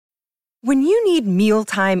When you need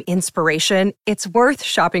mealtime inspiration, it's worth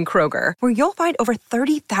shopping Kroger, where you'll find over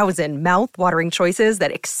 30,000 mouth-watering choices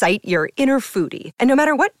that excite your inner foodie. And no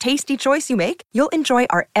matter what tasty choice you make, you'll enjoy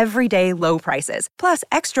our everyday low prices, plus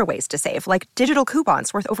extra ways to save, like digital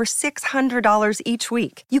coupons worth over $600 each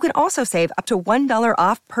week. You can also save up to $1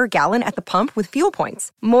 off per gallon at the pump with fuel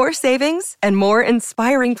points. More savings and more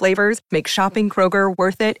inspiring flavors make shopping Kroger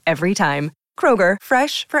worth it every time. Kroger,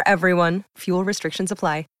 fresh for everyone. Fuel restrictions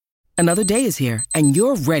apply. Another day is here, and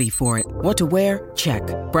you're ready for it. What to wear? Check.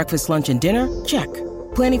 Breakfast, lunch, and dinner? Check.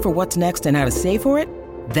 Planning for what's next and how to save for it?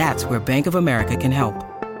 That's where Bank of America can help.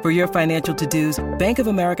 For your financial to-dos, Bank of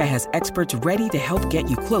America has experts ready to help get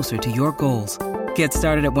you closer to your goals. Get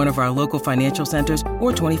started at one of our local financial centers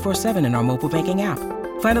or 24/7 in our mobile banking app.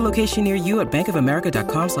 Find a location near you at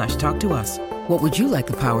bankofamerica.com/talktous. What would you like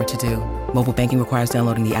the power to do? Mobile banking requires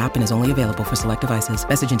downloading the app and is only available for select devices.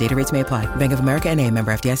 Message and data rates may apply. Bank of America N.A.,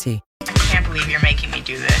 member FDIC. I can't believe you're making me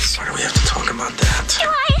do this. Why do we have to talk about that? Do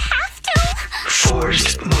I have to?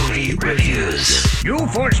 Forced Movie Reviews. You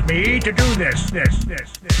forced me to do this.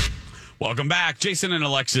 Welcome back. Jason and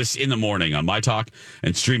Alexis in the morning on My Talk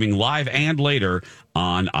and streaming live and later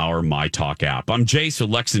on our My Talk app. I'm Jace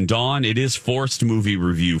with Lex and Dawn. It is Forced Movie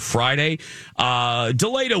Review Friday.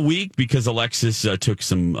 Delayed a week because Alexis took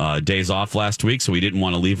some days off last week, so we didn't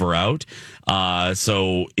want to leave her out.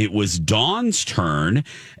 So it was Dawn's turn,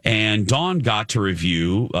 and Dawn got to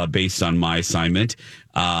review, based on my assignment,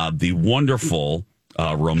 the wonderful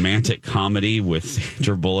romantic comedy with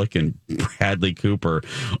Sandra Bullock and Bradley Cooper,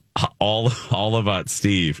 all about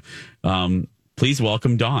Steve. Please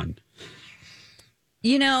welcome Dawn.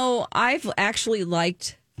 You know, I've actually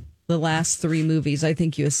liked the last three movies I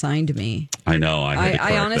think you assigned me. I know.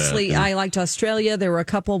 I honestly, I liked Australia. There were a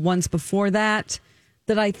couple ones before that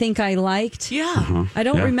I think I liked. Yeah. I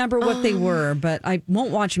don't remember what they were, but I won't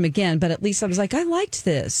watch them again. But at least I was like, I liked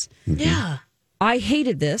this. Yeah. I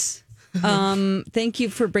hated this. Thank you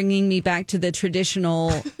for bringing me back to the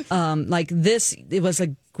traditional, like this. It was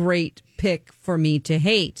a great pick for me to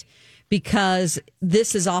hate because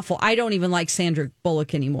this is awful. I don't even like Sandra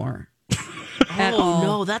Bullock anymore.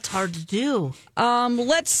 No, that's hard to do.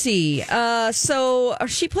 Let's see. So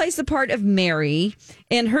she plays the part of Mary,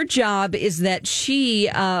 and her job is that she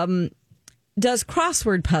does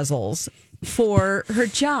crossword puzzles for her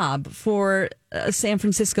job for a San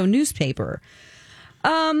Francisco newspaper.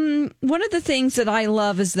 One of the things that I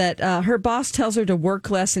love is that her boss tells her to work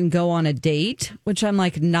less and go on a date, which I'm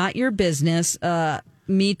like, not your business.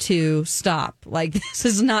 Me too. Stop. Like, this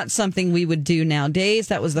is not something we would do nowadays.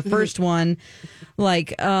 That was the first one.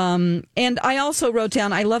 Like, and I also wrote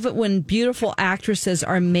down, I love it when beautiful actresses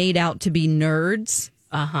are made out to be nerds.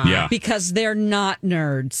 Yeah. Because they're not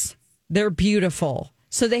nerds. They're beautiful.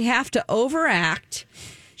 So they have to overact.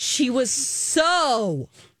 She was so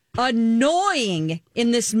annoying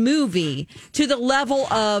in this movie to the level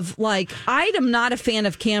of, like, I am not a fan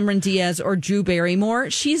of Cameron Diaz or Drew Barrymore.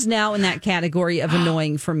 She's now in that category of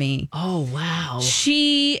annoying for me. Oh, wow.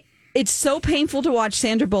 It's so painful to watch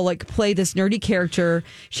Sandra Bullock play this nerdy character.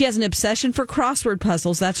 She has an obsession for crossword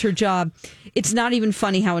puzzles. That's her job. It's not even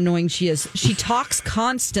funny how annoying she is. She talks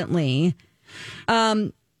constantly.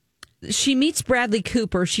 She meets Bradley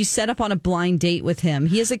Cooper. She's set up on a blind date with him.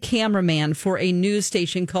 He is a cameraman for a news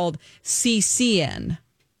station called CCN.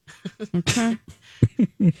 Okay.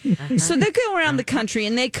 So they go around the country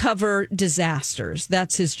and they cover disasters.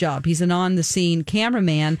 That's his job. He's an on-the-scene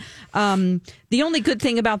cameraman. The only good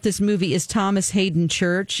thing about this movie is Thomas Hayden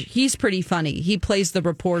Church. He's pretty funny. He plays the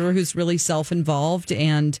reporter who's really self-involved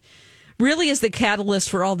and really is the catalyst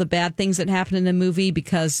for all the bad things that happen in the movie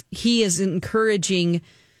because he is encouraging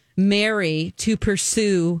Mary to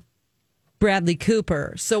pursue Bradley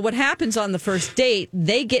Cooper. So what happens on the first date,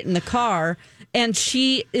 they get in the car and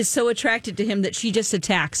she is so attracted to him that she just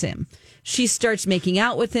attacks him. She starts making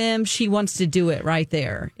out with him. She wants to do it right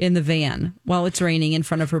there in the van while it's raining in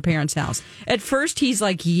front of her parents' house. At first he's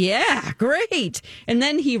like, yeah, great. And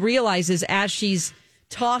then he realizes as she's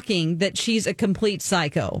talking that she's a complete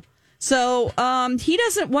psycho. So he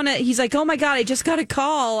doesn't want to, he's like, oh my God, I just got a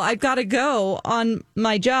call. I've got to go on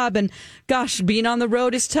my job. And gosh, being on the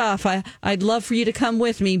road is tough. I'd love for you to come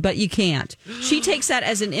with me, but you can't. She takes that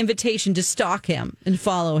as an invitation to stalk him and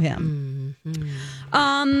follow him.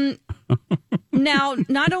 Now,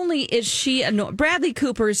 not only is she, Bradley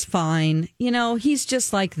Cooper's fine. You know, he's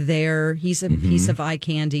just like there. He's a piece of eye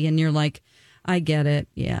candy. And you're like, I get it.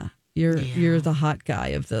 Yeah. You're the hot guy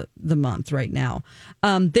of the month right now.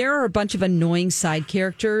 There are a bunch of annoying side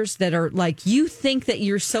characters that are like, you think that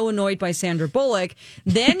you're so annoyed by Sandra Bullock.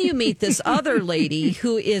 Then you meet this other lady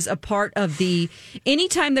who is a part of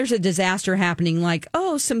anytime there's a disaster happening, like,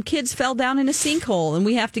 oh, some kids fell down in a sinkhole and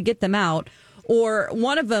we have to get them out. Or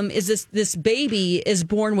one of them is this baby is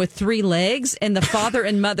born with 3 legs and the father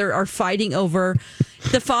and mother are fighting over.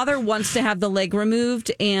 The father wants to have the leg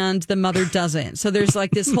removed and the mother doesn't. So there's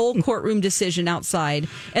like this whole courtroom decision outside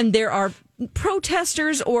and there are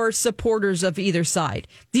protesters or supporters of either side.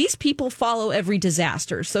 These people follow every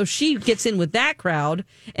disaster. So she gets in with that crowd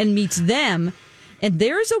and meets them. And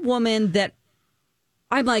there's a woman that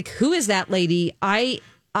I'm like, who is that lady? I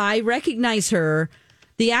recognize her.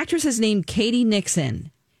 The actress is named Katie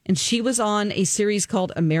Nixon, and she was on a series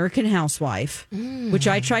called American Housewife, which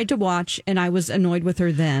I tried to watch, and I was annoyed with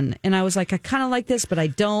her then. And I was like, I kind of like this, but I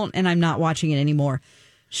don't, and I'm not watching it anymore.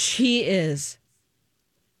 She is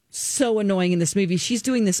so annoying in this movie. She's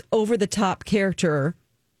doing this over-the-top character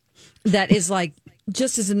that is like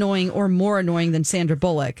just as annoying or more annoying than Sandra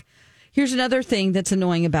Bullock. Here's another thing that's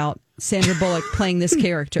annoying about Sandra Bullock playing this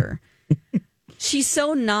character. She's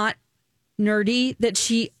so not nerdy that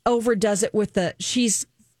she overdoes it with she's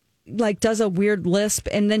like does a weird lisp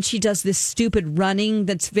and then she does this stupid running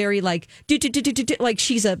that's very like like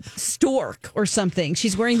she's a stork or something.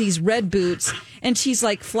 She's wearing these red boots and she's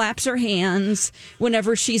like flaps her hands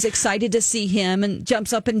whenever she's excited to see him and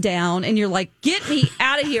jumps up and down and you're like, get me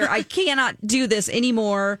out of here. I cannot do this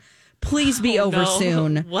anymore. Please be over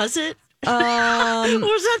soon. Was it? Was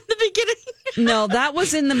that the beginning? No, that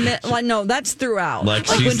was in the mid. No, that's throughout. Like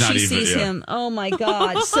when she sees him. Oh my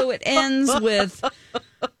God! So it ends with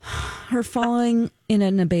her falling in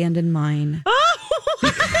an abandoned mine.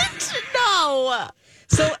 What? No.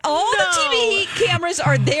 So all the TV cameras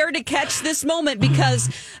are there to catch this moment because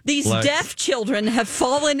these deaf children have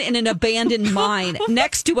fallen in an abandoned mine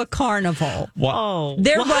next to a carnival. Wow.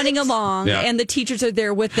 They're running along and the teachers are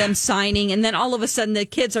there with them signing. And then all of a sudden the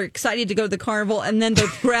kids are excited to go to the carnival and then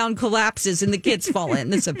the ground collapses and the kids fall in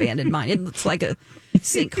this abandoned mine. It looks like a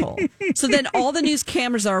sinkhole. So then all the news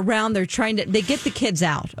cameras are around. They get the kids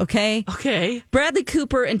out. Okay. Bradley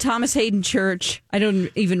Cooper and Thomas Hayden Church. I don't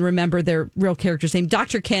even remember their real character's name.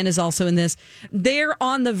 Dr. Ken is also in this. They're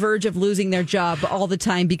on the verge of losing their job all the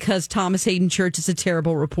time because Thomas Hayden Church is a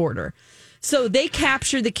terrible reporter. So they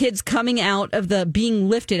capture the kids coming out of being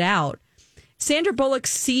lifted out. Sandra Bullock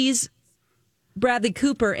sees Bradley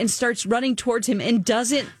Cooper and starts running towards him and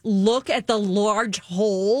doesn't look at the large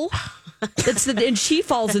hole. And she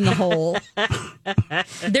falls in the hole.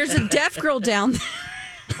 There's a deaf girl down there.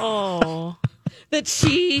 Oh. That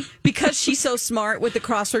because she's so smart with the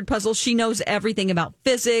crossword puzzle, she knows everything about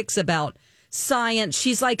physics, about science.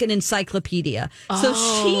 She's like an encyclopedia. So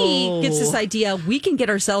she gets this idea, we can get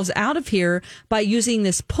ourselves out of here by using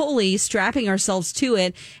this pulley, strapping ourselves to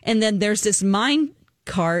it. And then there's this mine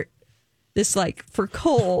cart, this like for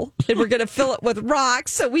coal, and we're going to fill it with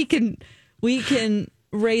rocks so we can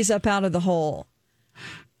raise up out of the hole.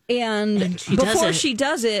 And before she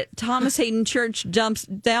does it, Thomas Hayden Church jumps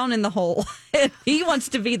down in the hole and he wants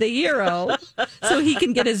to be the hero so he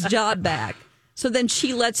can get his job back. So then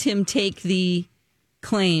she lets him take the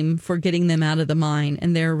claim for getting them out of the mine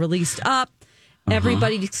and they're released up.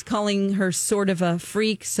 Everybody's calling her sort of a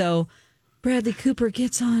freak. So Bradley Cooper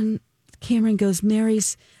gets on camera and goes,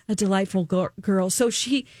 Mary's a delightful girl. So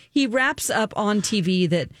he wraps up on TV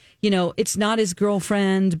that, it's not his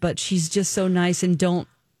girlfriend, but she's just so nice and don't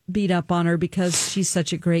beat up on her because she's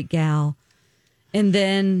such a great gal. And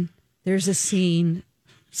then there's a scene,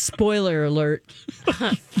 spoiler alert,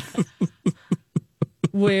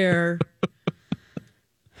 where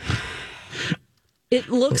it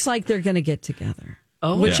looks like they're going to get together,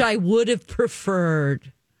 which I would have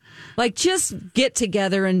preferred. Like, just get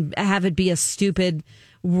together and have it be a stupid,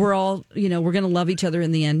 we're all, we're going to love each other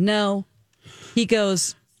in the end. No. He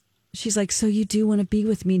goes, she's like, so you do want to be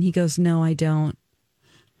with me? And he goes, no, I don't.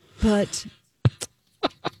 But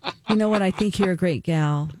you know what? I think you're a great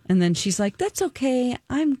gal. And then she's like, that's okay.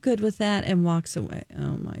 I'm good with that. And walks away.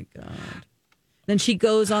 Oh, my God. Then she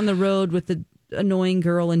goes on the road with the annoying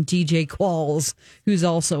girl and DJ Qualls, who's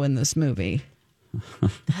also in this movie.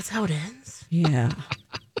 That's how it ends? Yeah.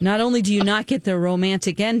 Not only do you not get the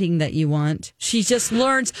romantic ending that you want, she just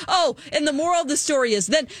learns. Oh, and the moral of the story is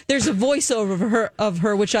then there's a voiceover of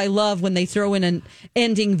her, which I love when they throw in an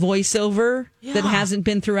ending voiceover that hasn't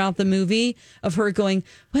been throughout the movie of her going,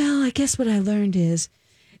 well, I guess what I learned is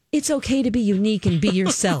it's okay to be unique and be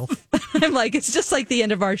yourself. I'm like, it's just like the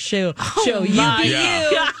end of our show. You be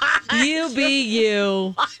you. You be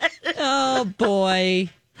you. Oh, boy.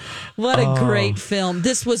 What a great film.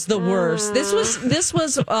 This was the worst. This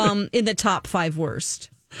was in the top 5 worst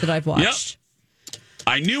that I've watched. Yep.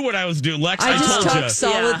 I knew what I was doing, Lex. I just told talked you.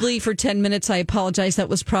 solidly for 10 minutes. I apologize. That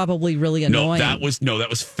was probably really annoying. That was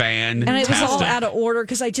fantastic. And it was all out of order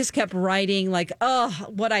because I just kept writing like,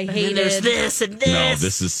 what I hated. And there's this and this. No,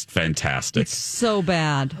 this is fantastic. It's so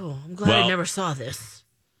bad. Oh, I'm glad I never saw this.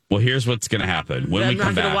 Well, here's what's going to happen when I'm we come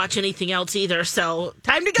not going back. to watch anything else either. So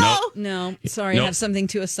time to go. No, sorry. I have something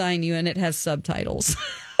to assign you, and it has subtitles.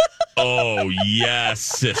 Oh, yes,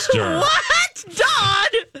 sister. What?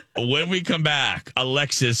 Dawn! When we come back,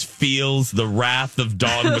 Alexis feels the wrath of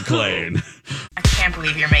Dawn McClain. I can't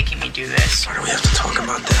believe you're making me do this. Why do we have to talk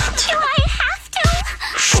about that? Do I have to?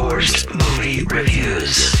 Forced movie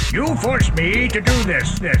reviews. You forced me to do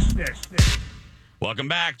this. Welcome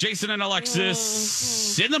back. Jason and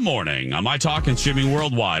Alexis in the morning on My Talk and streaming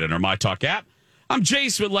worldwide on our My Talk app. I'm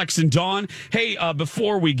Jace with Lex and Dawn. Hey,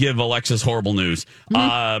 before we give Alexis horrible news,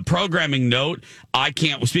 programming note,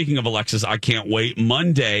 speaking of Alexis, I can't wait.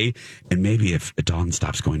 Monday, and maybe if Dawn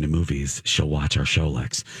stops going to movies, she'll watch our show,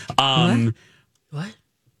 Lex. What?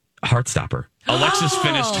 Heartstopper. Alexis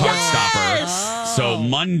finished Heartstopper. So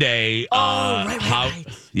Monday, right.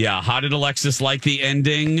 how did Alexis like the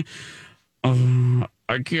ending?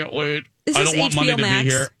 I can't wait. Is I this don't want HBO Monday to Max? be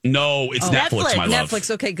here. No, it's Netflix, my love.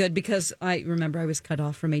 Netflix, okay, good, because I remember I was cut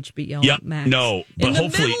off from HBO Yep, Max. no, but in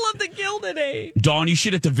hopefully, the middle of the Gilded Age. Dawn, you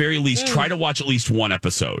should at the very least try to watch at least one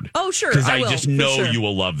episode. Oh, sure, because I I will, just for know sure. you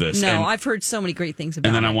will love this. No, I've heard so many great things about it.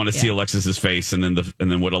 And then I want to see Alexis's face, and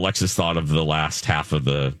then what Alexis thought of the last half of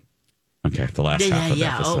the. Okay, the last half of the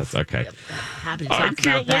episode. Okay, Happy to I talk can't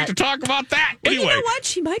about wait that. to talk about that. Well, Anyway, you know what?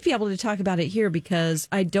 She might be able to talk about it here because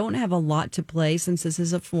I don't have a lot to play since this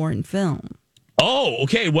is a foreign film. oh,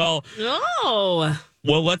 okay. Well,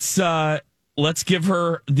 let's give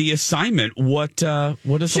her the assignment. What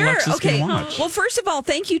is Alexis going to watch? Well, first of all,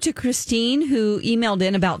 thank you to Christine who emailed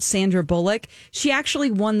in about Sandra Bullock. She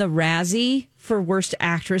actually won the Razzie for Worst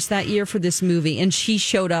Actress that year for this movie, and she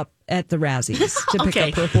showed up at the Razzies to pick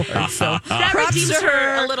up her award. So That props redeems to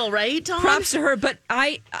her a little, right, Tom? Props to her, but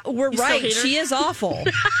we're You still right. hate her? She is awful.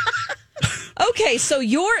 Okay, so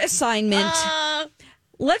your assignment.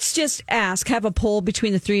 Let's just have a poll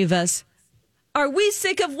between the three of us. Are we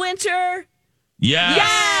sick of winter? Yes.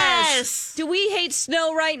 Yes. Do we hate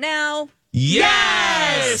snow right now?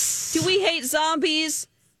 Yes. Do we hate zombies?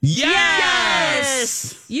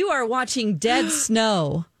 Yes. You are watching Dead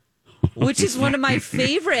Snow, which is one of my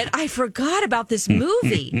favorite. I forgot about this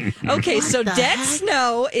movie. Okay, so Dead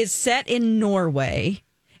Snow is set in Norway,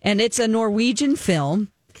 and it's a Norwegian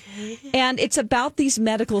film. And it's about these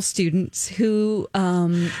medical students who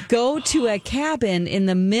go to a cabin in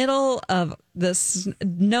the middle of the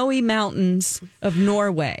snowy mountains of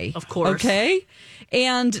Norway. Of course. Okay?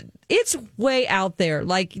 And it's way out there.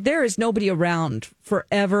 Like, there is nobody around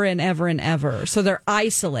forever and ever and ever. So they're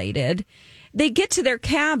isolated. They get to their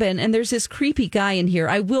cabin, and there's this creepy guy in here.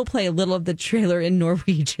 I will play a little of the trailer in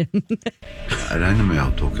Norwegian. Jeg regner med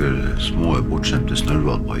at dere små bortskjemte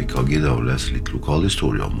snørrvalper ikke har giddet å lese litt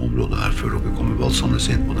lokalhistorie om området her før dere kommer valsende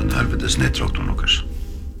inn på den helvetes nedtraktoren deres.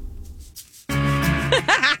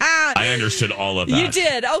 I understood all of that. You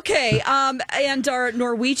did. Okay. And our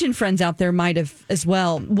Norwegian friends out there might have as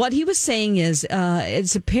well. What he was saying is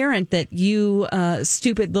it's apparent that you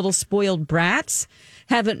stupid little spoiled brats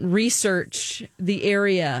haven't researched the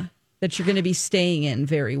area that you're going to be staying in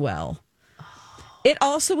very well. It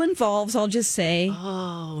also involves, I'll just say,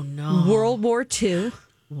 World War II.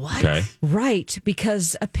 What? Okay. Right,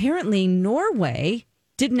 because apparently Norway,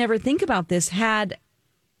 didn't ever think about this, had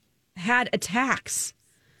attacks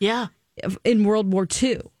Yeah. in World War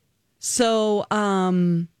II. So,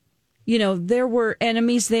 there were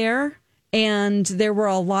enemies there, and there were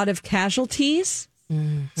a lot of casualties.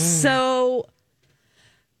 Mm-hmm. So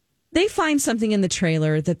they find something in the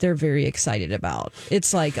trailer that they're very excited about.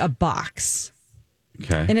 It's like a box.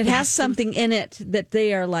 Okay. And it has something in it that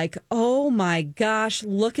they are like, oh my gosh,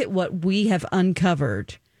 look at what we have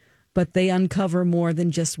uncovered. But they uncover more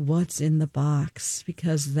than just what's in the box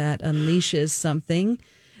because that unleashes something.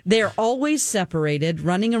 They're always separated,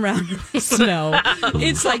 running around in the snow.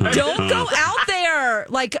 It's like, don't go out there.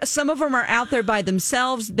 Like, some of them are out there by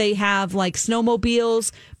themselves. They have, like,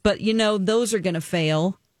 snowmobiles, but, those are going to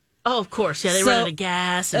fail. Oh, of course. Yeah, they run out of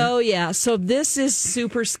gas. Oh, yeah. So this is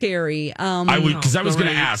super scary. I was going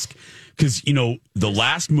to ask, because, the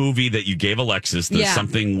last movie that you gave Alexis, the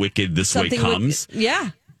Something Wicked This Way Comes. Yeah.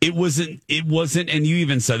 It wasn't, and you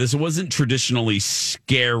even said this, it wasn't traditionally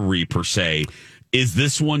scary per se. Is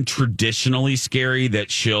this one traditionally scary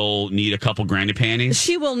that she'll need a couple granny panties?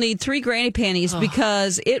 She will need 3 granny panties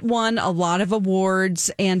because it won a lot of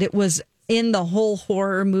awards and it was in the whole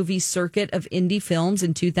horror movie circuit of indie films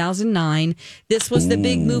in 2009. This was the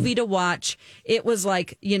big movie to watch. It was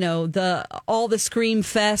like, all the Scream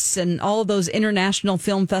Fests and all those international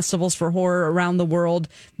film festivals for horror around the world.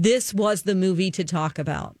 This was the movie to talk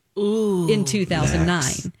about in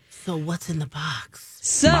 2009. So what's in the box?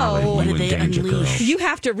 So, what did they unleash? You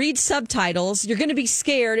have to read subtitles. You're going to be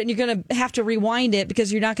scared, and you're going to have to rewind it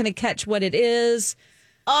because you're not going to catch what it is.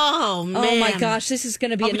 Oh, man. Oh, my gosh. This is going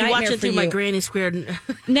to be a nightmare watching for through you. my granny squared.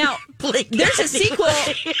 Now, there's a sequel.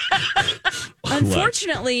 What?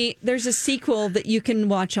 Unfortunately, there's a sequel that you can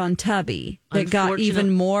watch on Tubi that got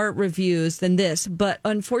even more reviews than this. But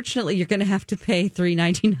unfortunately, you're going to have to pay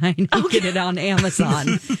 $3.99 to get it on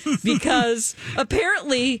Amazon because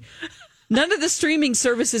apparently none of the streaming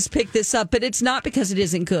services pick this up. But it's not because it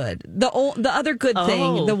isn't good. The other good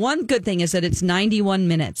thing, the one good thing is that it's 91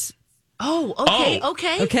 minutes. Oh,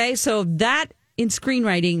 okay. Okay, so that in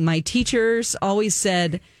screenwriting, my teachers always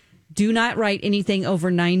said, do not write anything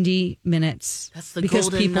over 90 minutes. That's the because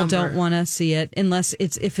golden people number. don't want to see it unless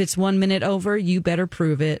if it's 1 minute over, you better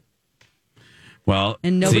prove it. Well,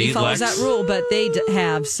 And nobody follows Lex, that rule, but they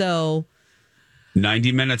have. So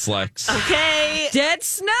 90 minutes, Lex. Okay. Dead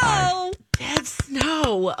Snow. Dead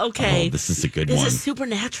Snow. Okay. Oh, this is a good Is one. it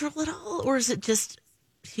supernatural at all? Or is it just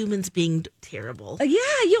humans being terrible? Yeah,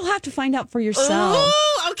 you'll have to find out for yourself.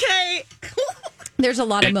 Oh, okay. There's a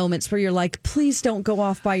lot of moments where you're like, please don't go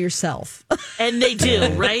off by yourself. And they do,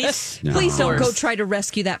 right? No. Please don't go try to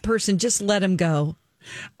rescue that person. Just let him go.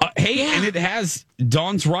 Hey, and it has,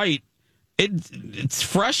 Dawn's right, it's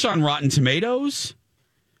fresh on Rotten Tomatoes.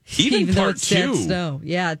 Even though part it's Dead 2. Snow.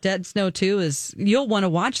 Yeah, Dead Snow 2 is, you'll want to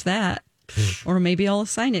watch that. Or maybe I'll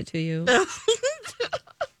assign it to you.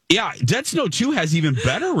 Yeah, Dead Snow 2 has even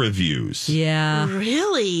better reviews. Yeah.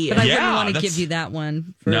 Really? But I Yeah, wouldn't want to that's- give you that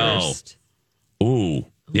one No. first. Ooh.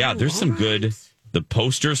 Yeah, there's some good. The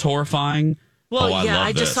poster's horrifying. Well, I yeah, love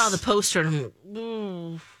I just this. saw the poster and I'm like,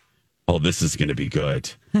 ooh. Oh, this is going to be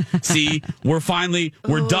good. See, we're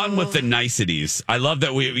done with the niceties. I love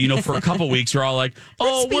that for a couple weeks, we're all like,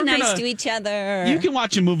 oh, Let's be nice to each other. You can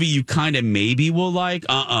watch a movie you kind of maybe will like.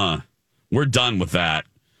 We're done with that.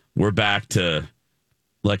 We're back to,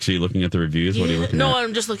 Lex, are you looking at the reviews? What are you looking No, at?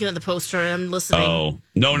 I'm just looking at the poster and I'm listening. Oh,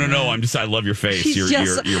 no. I love your face. She's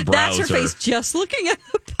Your brows that's her are. face just looking at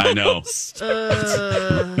the post. I know.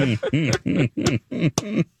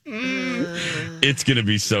 It's going to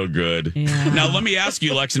be so good. Yeah. Now, let me ask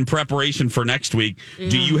you, Lex, in preparation for next week,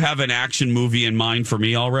 do you have an action movie in mind for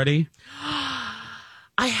me already?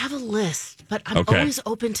 I have a list, but I'm Okay. always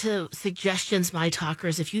open to suggestions, my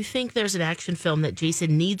talkers. If you think there's an action film that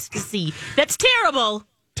Jason needs to see that's terrible,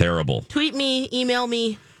 Terrible. tweet me, email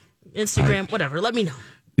me, Instagram, whatever. Let me know.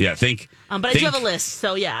 Yeah, think. But I do have a list,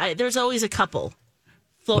 so yeah, there's always a couple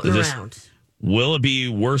floating around. Will it be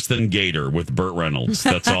worse than Gator with Burt Reynolds?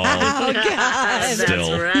 That's all. Oh, God.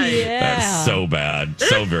 Still. That's right. Yeah. That's so bad.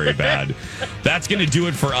 So very bad. That's going to do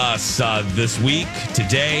it for us this week,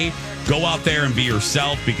 today. Go out there and be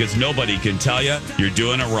yourself because nobody can tell you you're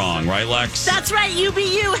doing it wrong. Right, Lex? That's right, you be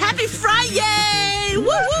you. Happy Friday! Woo,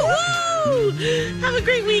 woo, woo! Have a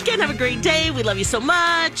great weekend. Have a great day. We love you so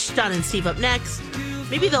much. Don and Steve up next.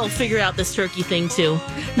 Maybe they'll figure out this turkey thing, too.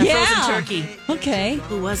 The frozen turkey. Okay.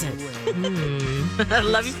 Who was it?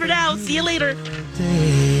 Love you for now. See you later.